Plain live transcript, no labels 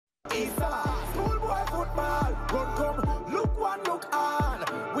Run come, look one, look all.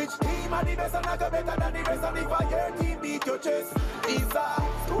 Which team are the best and I go better than the rest? And if a your team beat your chest, it's a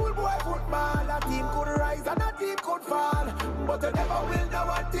schoolboy football. A team could rise and a team could fall, but you never will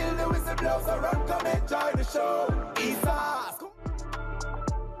know until the whistle blows. So run, come enjoy the show. It's a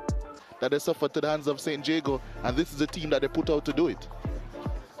that they suffered to the hands of St. Jago, and this is the team that they put out to do it.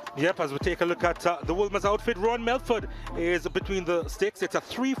 Yep, as we take a look at the Wolmer's outfit, Ron Melford is between the sticks. It's a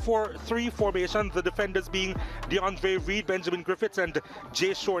 3-4-3 formation, the defenders being DeAndre Reed, Benjamin Griffiths, and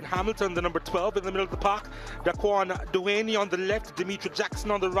Jay Shorn Hamilton, the number 12 in the middle of the park. Daquan Duaney on the left, Dimitri Jackson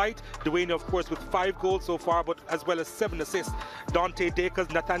on the right. Duaney, of course, with 5 goals so far, but as well as 7 assists. Dante Dakers,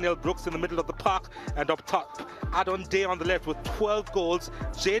 Nathaniel Brooks in the middle of the park, and up top, Adon Day on the left with 12 goals.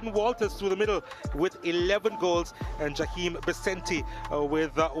 Jaden Walters through the middle with 11 goals, and Jaheim Becenti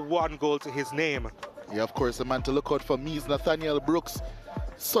with 1 goal to his name. Yeah, of course, the man to look out for me is Nathaniel Brooks.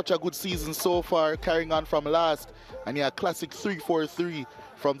 Such a good season so far, carrying on from last. And yeah, classic 3-4-3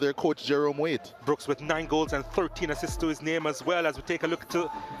 from their coach Jerome Waite. Brooks with 9 goals and 13 assists to his name as well. As we take a look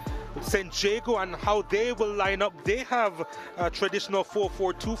to St. Jago and how they will line up, they have a traditional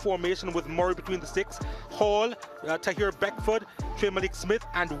 4-4-2 formation with Murray between the sticks, Hall, Tahir Beckford, Trey Malik Smith,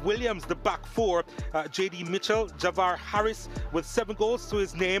 and Williams, the back 4. JD Mitchell, Javar Harris with 7 goals to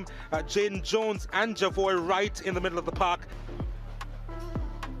his name, Jaden Jones and Javoy Wright in the middle of the park.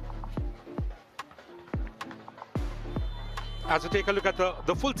 As we take a look at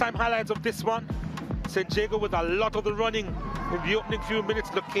the full-time highlights of this one, St. Jago with a lot of the running in the opening few minutes.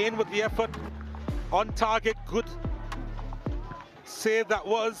 LeCain with the effort, on target, good save that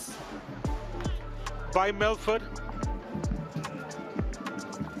was by Melford.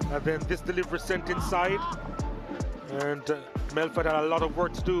 And then this delivery sent inside, and Melford had a lot of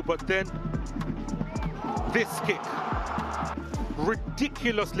work to do, but then this kick,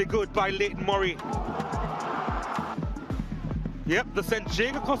 ridiculously good by Leighton Murray. Yep, the St.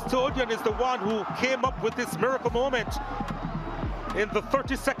 Jago custodian is the one who came up with this miracle moment in the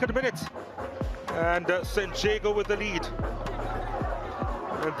 32nd minute. And St. Jago with the lead.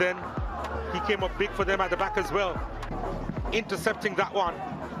 And then he came up big for them at the back as well, intercepting that one.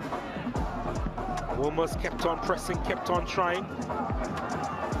 Wolmer's kept on pressing, kept on trying.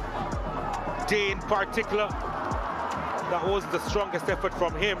 Day in particular, that was the strongest effort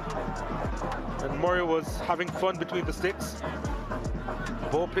from him. And Murray was having fun between the sticks.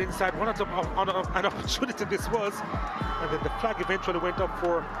 Ball play inside, an opportunity this was. And then the flag eventually went up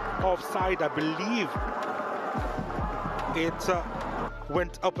for offside. I believe it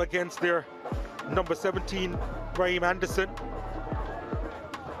went up against their number 17, Raheem Anderson.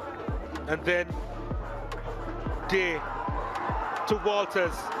 And then Day to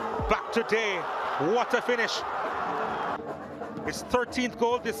Walters, back to Day. What a finish. His 13th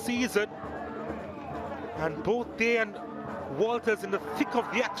goal this season. And both Day and Walters in the thick of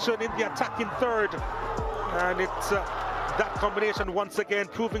the action in the attacking third. And it's that combination once again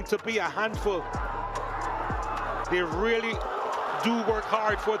proving to be a handful. They really do work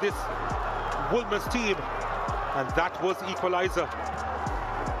hard for this Wolmer's team. And that was equalizer.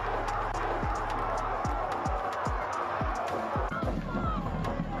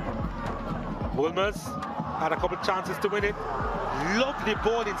 Wolmer's had a couple of chances to win it. Lovely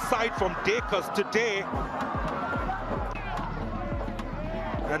ball inside from Dakers to Day.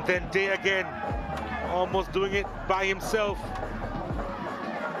 And then Day again, almost doing it by himself.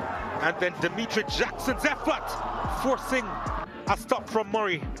 And then Dimitri Jackson's effort, forcing a stop from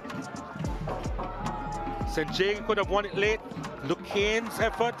Murray. St. Jago could have won it late. LeCain's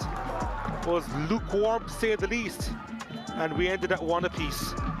effort was lukewarm, to say the least. And we ended at 1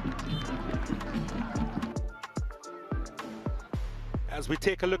 apiece. As we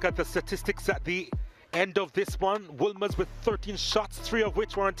take a look at the statistics at the end of this one, Wolmer's with 13 shots, 3 of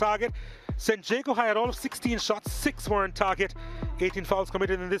which were on target. St. Jago High had all of 16 shots, 6 were on target. 18 fouls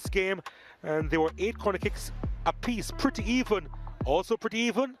committed in this game, and there were 8 corner kicks apiece. Pretty even. Also pretty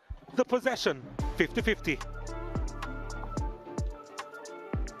even, the possession, 50-50.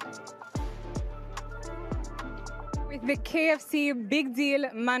 With the KFC Big Deal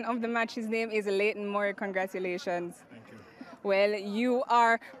Man of the Match, his name is Leighton Murray. Congratulations. Thank you. Well, you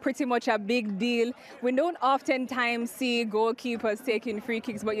are pretty much a big deal. We don't oftentimes see goalkeepers taking free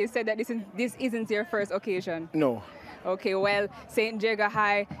kicks, but you said that this isn't your first occasion. No. Okay, well, St. Jago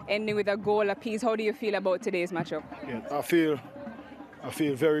High ending with a goal apiece. How do you feel about today's matchup? Yeah, I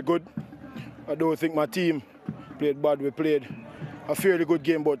feel very good. I don't think my team played bad. We played a fairly good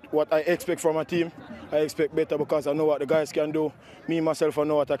game, but what I expect from a team, I expect better because I know what the guys can do. Me, myself, I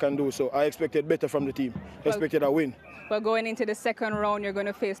know what I can do. So I expected better from the team. I expected a win. Well, going into the second round, you're going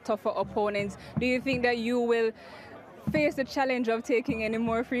to face tougher opponents. Do you think that you will face the challenge of taking any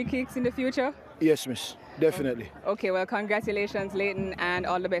more free kicks in the future? Yes, miss. Definitely. Okay, well, congratulations, Leighton, and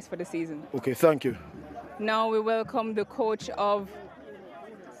all the best for the season. Okay, thank you. Now we welcome the coach of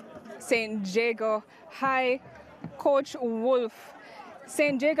St. Jago High, Coach Wolf.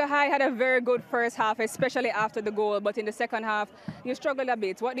 St. Jago High had a very good first half, especially after the goal, but in the second half, you struggled a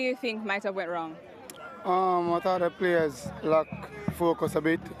bit. What do you think might have went wrong? I thought the players lacked focus a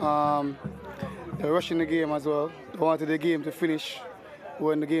bit. They were rushing the game as well. They wanted the game to finish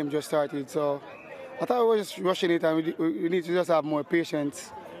when the game just started. So I thought we were just rushing it, and we need to just have more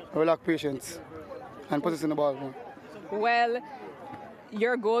patience. We lack patience and possessing the ball more. Well,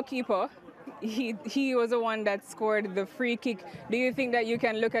 your goalkeeper, he was the one that scored the free kick. Do you think that you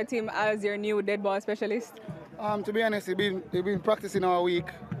can look at him as your new dead ball specialist? To be honest, they've been practicing all week.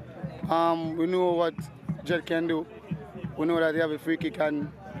 We know what Jed can do. We know that they have a free kick,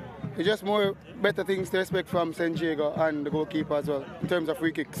 and it's just more better things to expect from St. Jago and the goalkeeper as well in terms of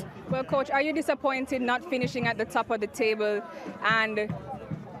free kicks. Well, Coach, are you disappointed not finishing at the top of the table and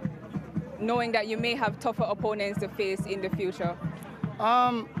knowing that you may have tougher opponents to face in the future?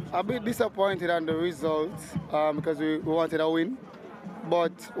 A bit disappointed on the results because we wanted a win.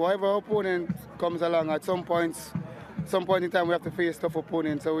 But whatever opponent comes along, at some point in time we have to face tough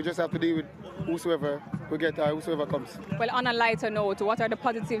opponents. So we just have to deal with whosoever we get, whosoever comes. Well, on a lighter note, what are the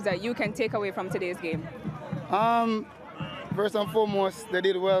positives that you can take away from today's game? First and foremost, they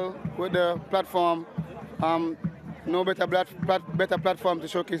did well with the platform. No better platform to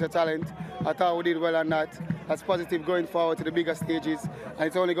showcase the talent. I thought we did well on that. That's positive going forward to the bigger stages, and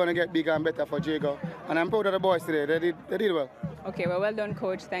it's only going to get bigger and better for Jago. And I'm proud of the boys today. They did well. Okay, well done,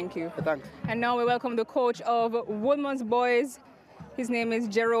 Coach. Thank you. Thanks. And now we welcome the coach of Wolmer's boys. His name is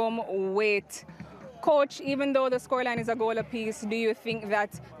Jerome Waite. Coach, even though the scoreline is a goal apiece, do you think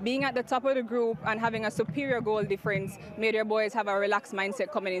that being at the top of the group and having a superior goal difference made your boys have a relaxed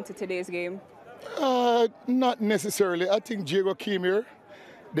mindset coming into today's game? Not necessarily. I think Jago came here.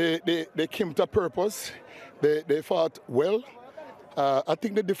 They came to purpose. They fought well. I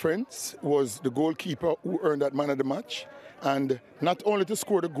think the difference was the goalkeeper who earned that man of the match. And not only to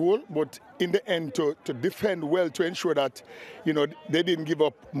score the goal, but in the end to defend well to ensure that, they didn't give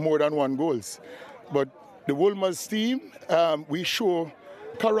up more than one goals. But the Wolmer's team, we show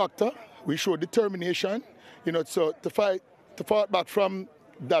character, we show determination, so to fight back from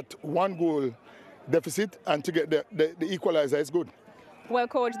that one goal deficit and to get the equalizer is good. Well,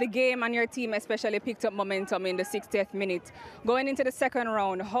 Coach, the game and your team especially picked up momentum in the 60th minute. Going into the second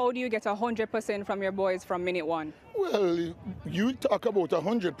round, how do you get 100% from your boys from minute one? Well, you talk about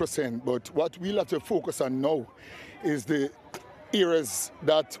 100%, but what we'll have to focus on now is the areas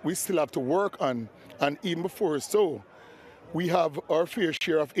that we still have to work on. And even before so, we have our fair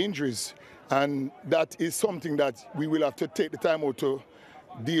share of injuries. And that is something that we will have to take the time out to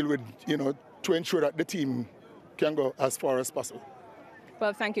deal with, to ensure that the team can go as far as possible.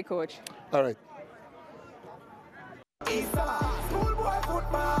 Well, thank you, Coach. All right. Schoolboy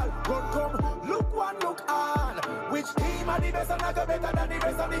football, run come, look one, look on. Which team are the best and I go better than the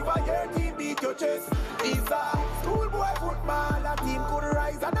rest? And if your team beat your chest, schoolboy football, a team could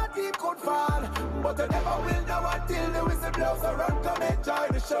rise and a team could fall. But you never will know until the whistle blows, so run come enjoy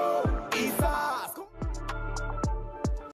the show.